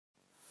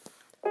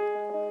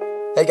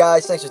Hey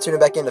guys, thanks for tuning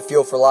back into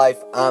Fuel for Life.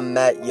 I'm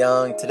Matt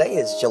Young. Today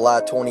is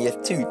July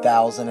 20th,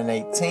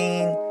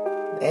 2018,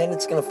 and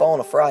it's going to fall on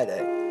a Friday.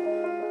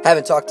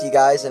 Haven't talked to you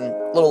guys in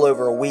a little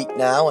over a week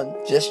now, and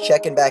just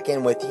checking back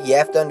in with you. You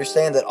have to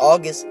understand that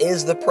August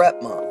is the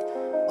prep month.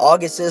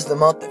 August is the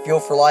month that Fuel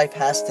for Life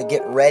has to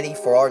get ready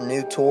for our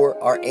new tour,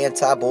 our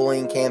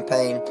anti-bullying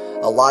campaign.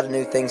 A lot of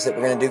new things that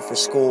we're going to do for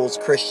schools,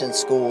 Christian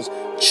schools,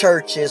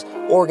 churches,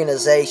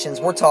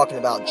 organizations. We're talking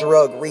about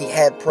drug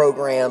rehab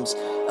programs,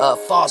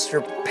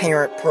 foster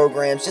parent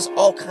programs, just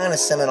all kind of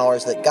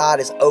seminars that God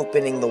is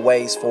opening the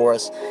ways for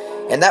us.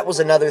 And that was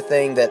another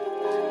thing that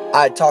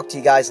I talked to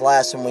you guys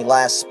when we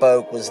last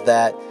spoke, was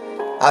that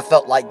I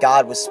felt like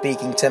God was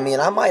speaking to me,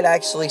 and I might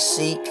actually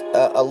seek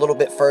a little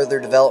bit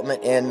further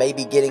development in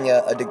maybe getting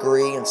a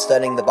degree in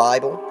studying the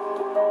Bible,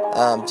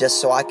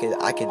 just so I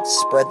could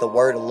spread the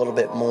word a little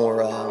bit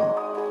more,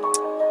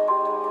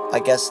 I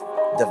guess,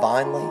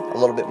 divinely, a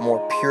little bit more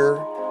pure.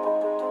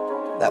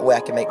 That way I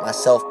can make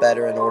myself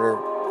better in order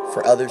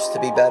for others to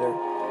be better.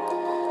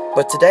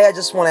 But today I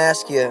just want to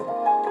ask you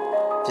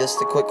just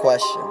a quick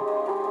question.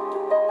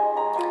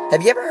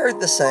 Have you ever heard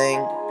the saying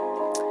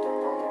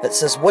that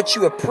says, what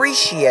you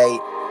appreciate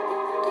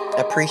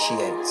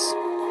appreciates?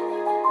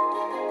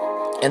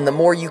 And the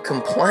more you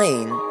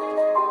complain,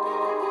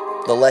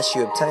 the less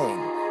you obtain.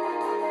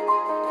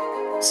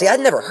 See, I'd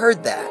never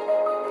heard that.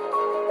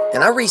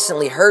 And I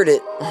recently heard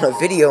it on a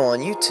video on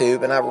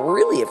YouTube, and I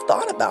really have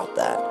thought about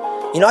that.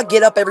 You know, I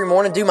get up every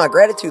morning, do my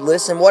gratitude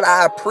list, and what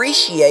I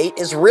appreciate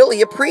is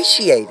really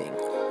appreciating.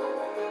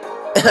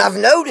 And I've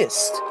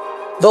noticed,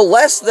 the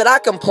less that I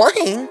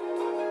complain,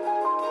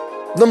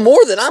 the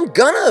more that I'm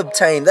gonna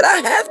obtain, that I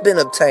have been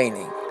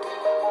obtaining.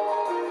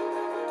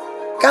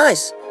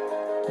 Guys,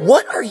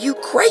 what are you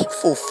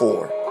grateful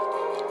for?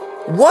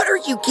 What are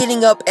you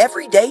getting up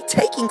every day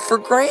taking for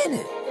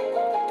granted?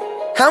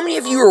 How many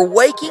of you are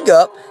waking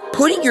up,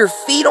 putting your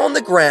feet on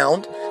the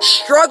ground,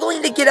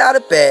 struggling to get out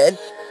of bed,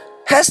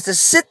 has to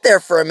sit there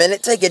for a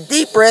minute, take a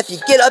deep breath, you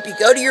get up, you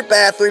go to your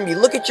bathroom, you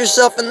look at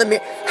yourself in the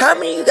mirror. How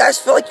many of you guys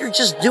feel like you're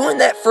just doing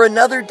that for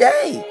another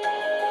day?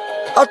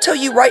 I'll tell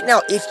you right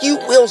now, if you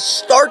will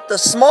start the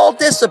small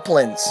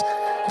disciplines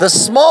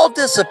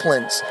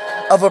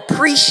of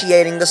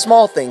appreciating the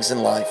small things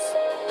in life,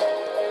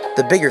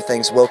 the bigger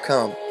things will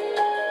come.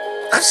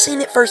 I've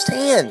seen it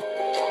firsthand.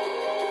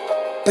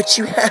 But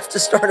you have to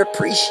start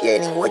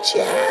appreciating what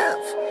you have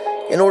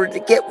in order to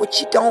get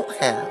what you don't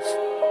have.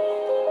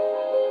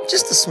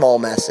 Just a small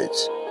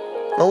message,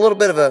 and a little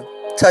bit of a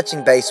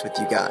touching base with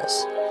you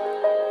guys.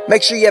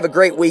 Make sure you have a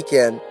great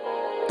weekend,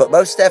 but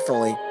most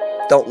definitely,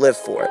 don't live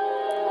for it.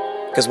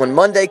 Because when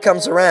Monday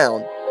comes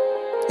around,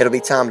 it'll be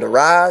time to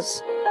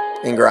rise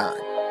and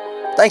grind.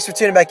 Thanks for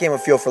tuning back in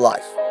with Fuel for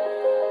Life.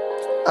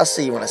 I'll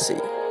see you when I see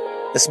you.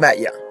 This is Matt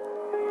Young.